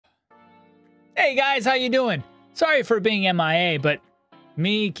Hey guys, how you doing? Sorry for being MIA, but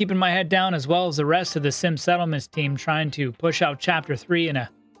me keeping my head down as well as the rest of the Sim Settlements team trying to push out Chapter 3 in a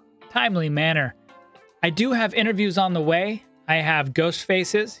timely manner. I do have interviews on the way. I have Ghost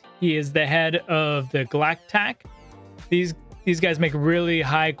Faces. He is the head of the Galactac. These guys make really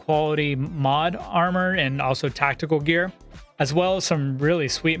high quality mod armor and also tactical gear, as well as some really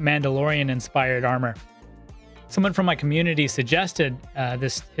sweet Mandalorian inspired armor. Someone from my community suggested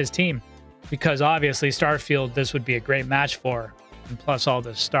his team because obviously Starfield this would be a great match for, and plus all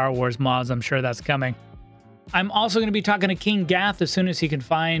the Star Wars mods, I'm sure that's coming. I'm also going to be talking to King Gath as soon as he can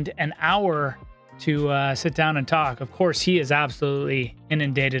find an hour to sit down and talk. Of course, he is absolutely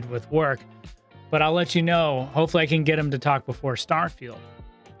inundated with work, but I'll let you know. Hopefully I can get him to talk before Starfield.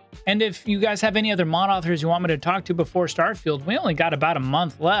 And if you guys have any other mod authors you want me to talk to before Starfield, we only got about a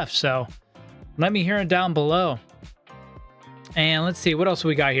month left, so let me hear it down below. And let's see, what else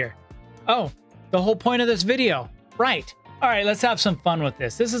we got here? Oh, the whole point of this video. Right. All right, let's have some fun with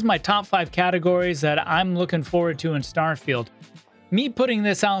this. This is my top 5 categories that I'm looking forward to in Starfield. Me putting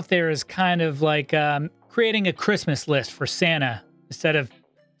this out there is kind of like creating a Christmas list for Santa. Instead of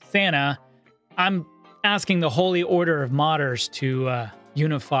Santa, I'm asking the holy order of modders to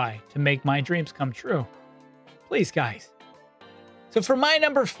unify to make my dreams come true. Please, guys. So for my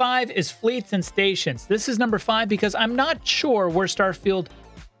number 5 is fleets and stations. This is number 5 because I'm not sure where Starfield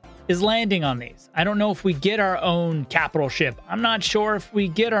is landing on these. I don't know if we get our own capital ship. I'm not sure if we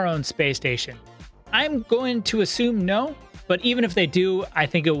get our own space station. I'm going to assume no, but even if they do, I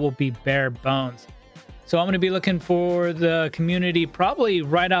think it will be bare bones. So I'm going to be looking for the community probably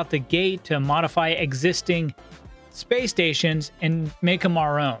right out the gate to modify existing space stations and make them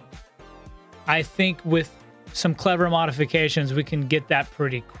our own. I think with some clever modifications, we can get that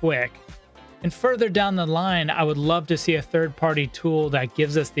pretty quick. And further down the line, I would love to see a third-party tool that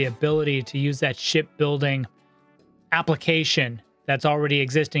gives us the ability to use that shipbuilding application that's already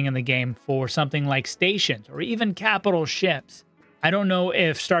existing in the game for something like stations or even capital ships. I don't know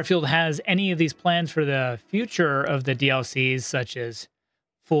if Starfield has any of these plans for the future of the DLCs, such as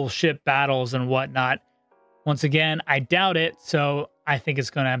full ship battles and whatnot. Once again, I doubt it, so I think it's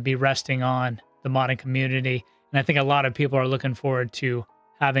going to be resting on the modding community. And I think a lot of people are looking forward to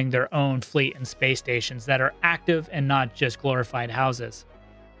having their own fleet and space stations that are active and not just glorified houses.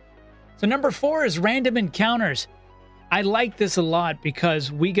 So number 4 is random encounters. I like this a lot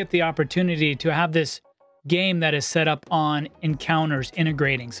because we get the opportunity to have this game that is set up on encounters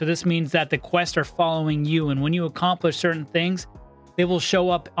integrating. So this means that the quests are following you, and when you accomplish certain things, they will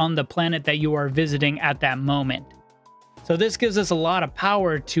show up on the planet that you are visiting at that moment. So this gives us a lot of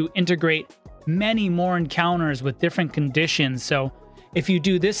power to integrate many more encounters with different conditions. So if you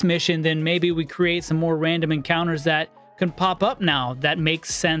do this mission, then maybe we create some more random encounters that can pop up now that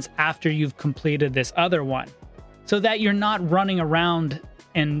makes sense after you've completed this other one. So that you're not running around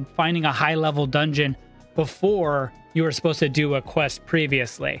and finding a high-level dungeon before you were supposed to do a quest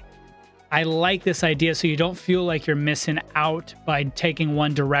previously. I like this idea so you don't feel like you're missing out by taking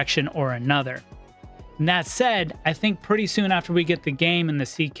one direction or another. And that said, I think pretty soon after we get the game and the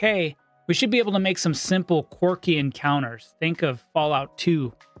CK, we should be able to make some simple, quirky encounters. Think of Fallout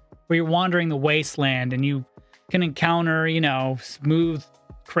 2, where you're wandering the Wasteland and you can encounter, you know, smooth,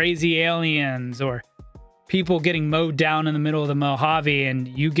 crazy aliens or people getting mowed down in the middle of the Mojave, and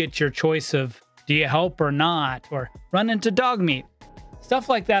you get your choice of do you help or not, or run into dog meat. Stuff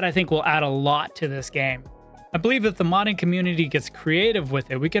like that I think will add a lot to this game. I believe if the modding community gets creative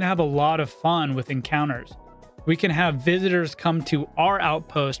with it, we can have a lot of fun with encounters. We can have visitors come to our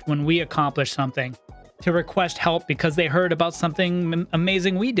outpost when we accomplish something to request help because they heard about something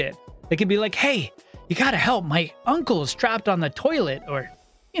amazing we did. They could be like, hey, you gotta help, my uncle is trapped on the toilet, or,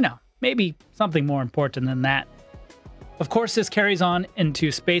 you know, maybe something more important than that. Of course, this carries on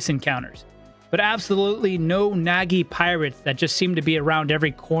into space encounters, but absolutely no naggy pirates that just seem to be around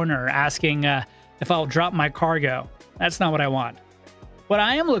every corner asking if I'll drop my cargo. That's not what I want. What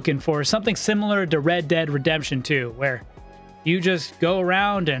I am looking for is something similar to Red Dead Redemption 2, where you just go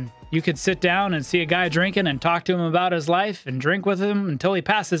around and you could sit down and see a guy drinking and talk to him about his life and drink with him until he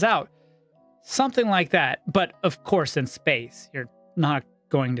passes out. Something like that, but of course in space. You're not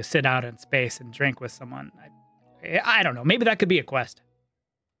going to sit out in space and drink with someone. I don't know, maybe that could be a quest.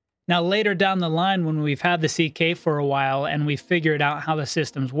 Now later down the line, when we've had the CK for a while and we've figured out how the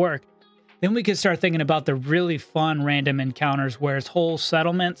systems work, then we could start thinking about the really fun random encounters where it's whole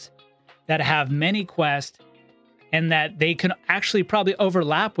settlements that have many quests and that they can actually probably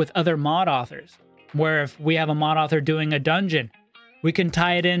overlap with other mod authors. Where if we have a mod author doing a dungeon, we can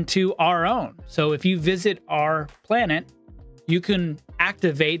tie it into our own. So if you visit our planet, you can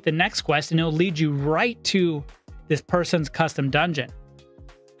activate the next quest and it'll lead you right to this person's custom dungeon.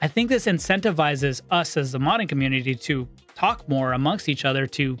 I think this incentivizes us as the modding community to talk more amongst each other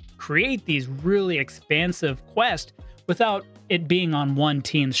to create these really expansive quests without it being on one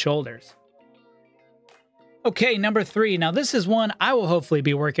team's shoulders. Okay, number 3. Now this is one I will hopefully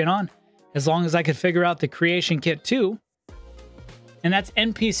be working on as long as I can figure out the creation kit too. And that's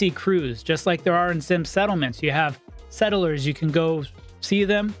NPC crews. Just like there are in Sim settlements, you have settlers, you can go see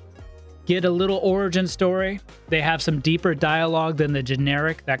them, get a little origin story. They have some deeper dialogue than the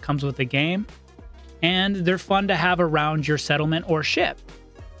generic that comes with the game. And they're fun to have around your settlement or ship.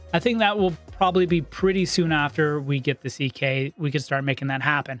 I think that will probably be pretty soon after we get the CK. We can start making that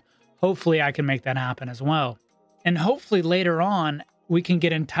happen. Hopefully I can make that happen as well. And hopefully later on, we can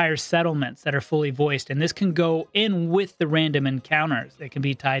get entire settlements that are fully voiced. And this can go in with the random encounters. They can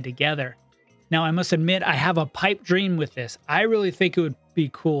be tied together. Now, I must admit, I have a pipe dream with this. I really think it would be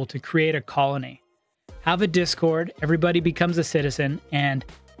cool to create a colony. Have a Discord, everybody becomes a citizen, and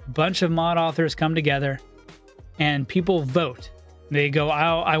a bunch of mod authors come together, and people vote. They go,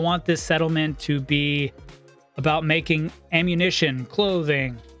 I want this settlement to be about making ammunition,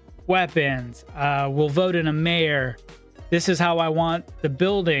 clothing, weapons. We'll vote in a mayor. This is how I want the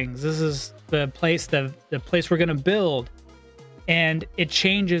buildings. This is the place we're going to build. And it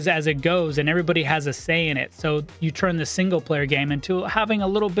changes as it goes, and everybody has a say in it. So you turn the single player game into having a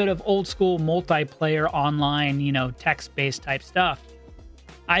little bit of old school multiplayer online, you know, text-based type stuff.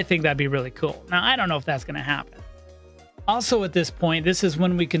 I think that'd be really cool. Now, I don't know if that's going to happen. Also at this point, this is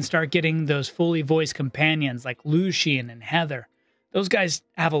when we can start getting those fully voiced companions like Lucian and Heather. Those guys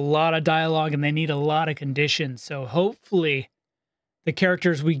have a lot of dialogue and they need a lot of conditions. So hopefully the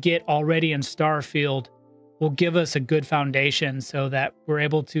characters we get already in Starfield will give us a good foundation so that we're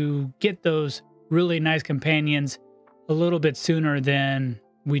able to get those really nice companions a little bit sooner than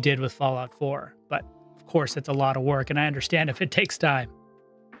we did with Fallout 4. But of course, it's a lot of work and I understand if it takes time.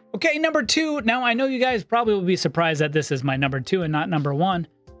 Okay, number 2. Now, I know you guys probably will be surprised that this is my number 2 and not number 1.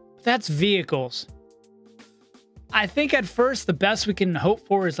 But that's vehicles. I think at first the best we can hope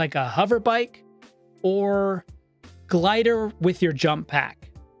for is like a hover bike or glider with your jump pack.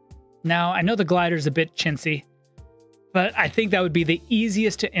 Now, I know the glider's a bit chintzy, but I think that would be the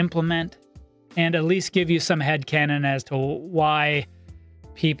easiest to implement and at least give you some headcanon as to why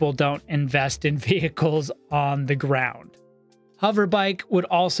people don't invest in vehicles on the ground. Hover bike would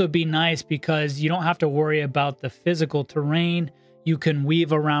also be nice because you don't have to worry about the physical terrain. You can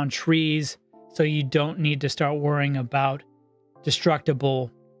weave around trees, so you don't need to start worrying about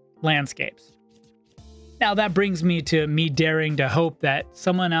destructible landscapes. Now that brings me to me daring to hope that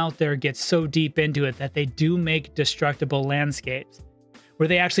someone out there gets so deep into it that they do make destructible landscapes, where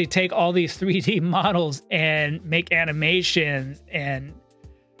they actually take all these 3D models and make animations and,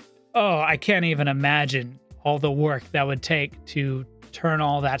 oh, I can't even imagine all the work that would take to turn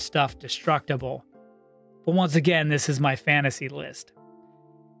all that stuff destructible. But once again, this is my fantasy list.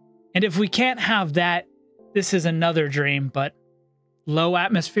 And if we can't have that, this is another dream, but low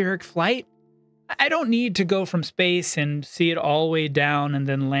atmospheric flight? I don't need to go from space and see it all the way down and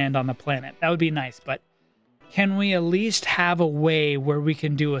then land on the planet. That would be nice, but can we at least have a way where we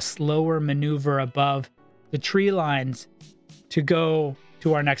can do a slower maneuver above the tree lines to go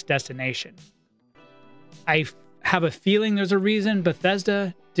to our next destination? I have a feeling there's a reason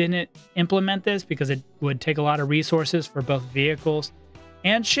Bethesda didn't implement this because it would take a lot of resources for both vehicles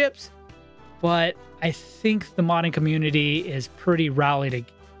and ships, but I think the modding community is pretty rallied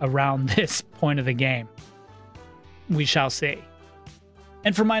around this point of the game. We shall see.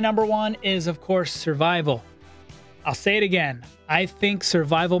 And for my number 1 is, of course, survival. I'll say it again. I think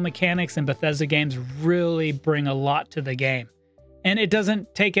survival mechanics in Bethesda games really bring a lot to the game. And it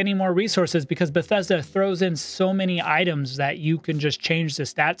doesn't take any more resources because Bethesda throws in so many items that you can just change the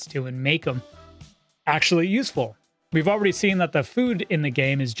stats to and make them actually useful. We've already seen that the food in the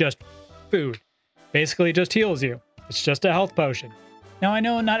game is just food. Basically just heals you. It's just a health potion. Now, I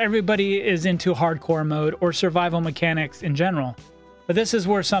know not everybody is into hardcore mode or survival mechanics in general, but this is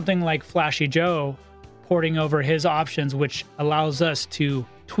where something like Flashy Joe porting over his options, which allows us to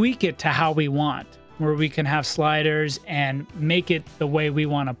tweak it to how we want, where we can have sliders and make it the way we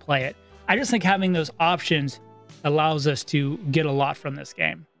want to play it. I just think having those options allows us to get a lot from this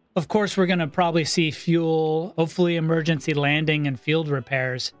game. Of course, we're going to probably see fuel, hopefully emergency landing and field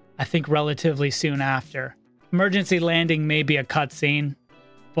repairs, I think relatively soon after. Emergency landing may be a cutscene,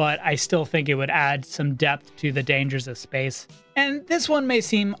 but I still think it would add some depth to the dangers of space. And this one may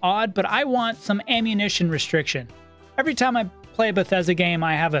seem odd, but I want some ammunition restriction. Every time I play a Bethesda game,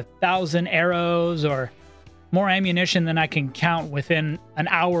 I have 1,000 arrows or more ammunition than I can count within an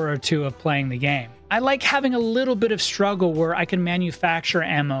hour or two of playing the game. I like having a little bit of struggle where I can manufacture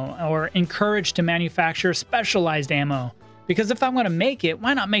ammo or encourage to manufacture specialized ammo. Because if I'm going to make it,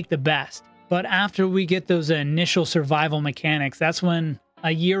 why not make the best? But after we get those initial survival mechanics, that's when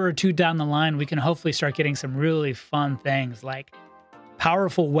a year or two down the line, we can hopefully start getting some really fun things like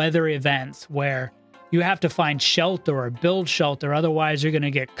powerful weather events where you have to find shelter or build shelter. Otherwise, you're going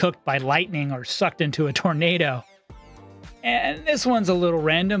to get cooked by lightning or sucked into a tornado. And this one's a little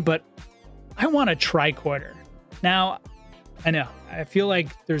random, but I want a tricorder. Now, I know, I feel like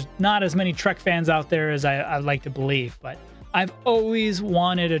there's not as many Trek fans out there as I'd like to believe, but I've always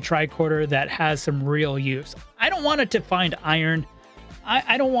wanted a tricorder that has some real use. I don't want it to find iron.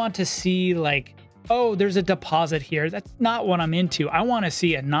 I don't want to see like, oh, there's a deposit here. That's not what I'm into. I want to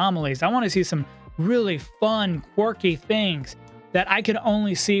see anomalies. I want to see some really fun, quirky things that I can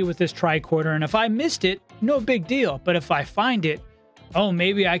only see with this tricorder. And if I missed it, no big deal. But if I find it, oh,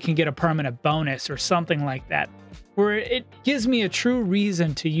 maybe I can get a permanent bonus or something like that, where it gives me a true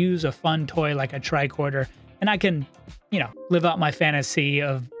reason to use a fun toy like a tricorder, and I can, you know, live out my fantasy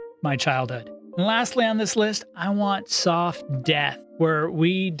of my childhood. And lastly on this list, I want soft death, where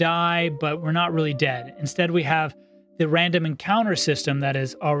we die, but we're not really dead. Instead, we have the random encounter system that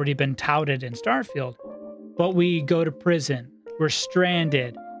has already been touted in Starfield. But we go to prison, we're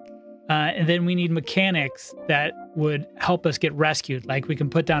stranded, and then we need mechanics that would help us get rescued. Like we can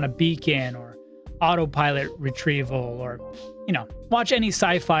put down a beacon or autopilot retrieval, or, you know, watch any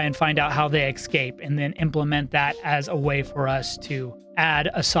sci-fi and find out how they escape and then implement that as a way for us to add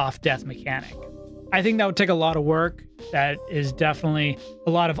a soft death mechanic. I think that would take a lot of work. That is definitely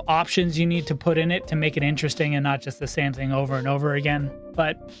a lot of options you need to put in it to make it interesting and not just the same thing over and over again.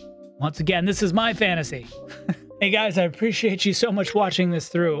 But once again, this is my fantasy. Hey guys, I appreciate you so much watching this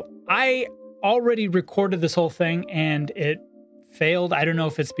through. I already recorded this whole thing and it failed. I don't know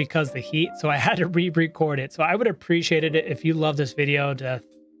if it's because the heat, so I had to re-record it. So I would appreciate it if you love this video to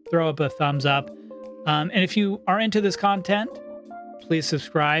throw up a thumbs up. And if you are into this content, please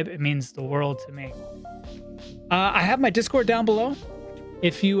subscribe. It means the world to me. I have my Discord down below.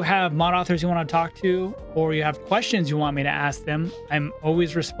 If you have mod authors you want to talk to, or you have questions you want me to ask them, I'm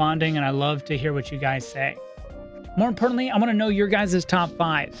always responding and I love to hear what you guys say. More importantly, I want to know your guys' top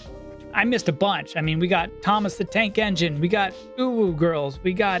 5s. I missed a bunch. I mean, we got Thomas the Tank Engine, we got Uwu Girls,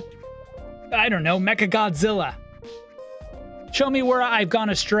 we got, I don't know, Mecha Godzilla. Show me where I've gone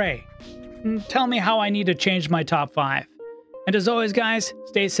astray. And tell me how I need to change my top 5. And as always, guys,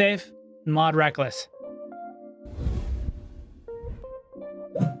 stay safe and mod reckless.